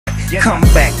Come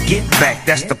back, get back,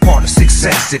 that's the part of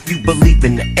success. If you believe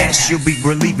in the S, you'll be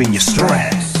relieving your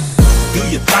stress. Do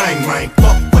your thing, man,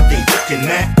 fuck what they looking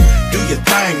at. Do your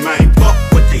thing, man, fuck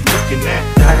what they looking at.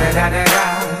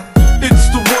 It's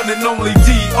the one and only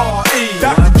D.R.E.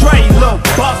 Dr. Dre, Lil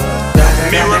Buster.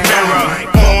 Mirror,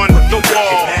 mirror, on the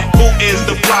wall, who is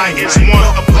the flyest one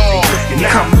of all?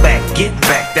 Come back, get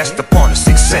back, that's the part of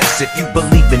success. If you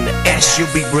believe in the S,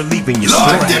 you'll be relieving your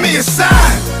stress. Lord, give me a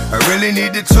sign. I really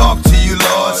need to talk to you,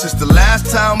 Lord. Since the last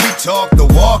time we talked, the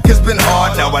walk has been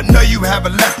hard. Now I know you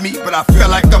haven't left me, but I feel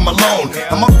like I'm alone.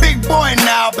 I'm a big boy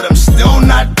now, but I'm still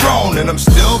not grown. And I'm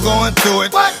still going through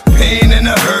it. Pain and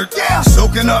the hurt,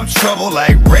 soaking up trouble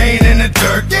like rain in the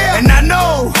dirt. And I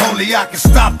know only I can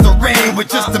stop the rain with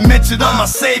just a mention of my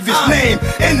Savior's name.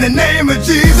 In the name of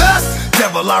Jesus,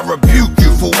 devil, I rebuke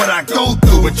you for what I go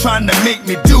through and trying to make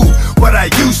me do what I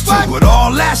used to. But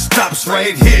all that stops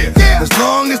right here. As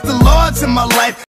long as the Lord's in my life,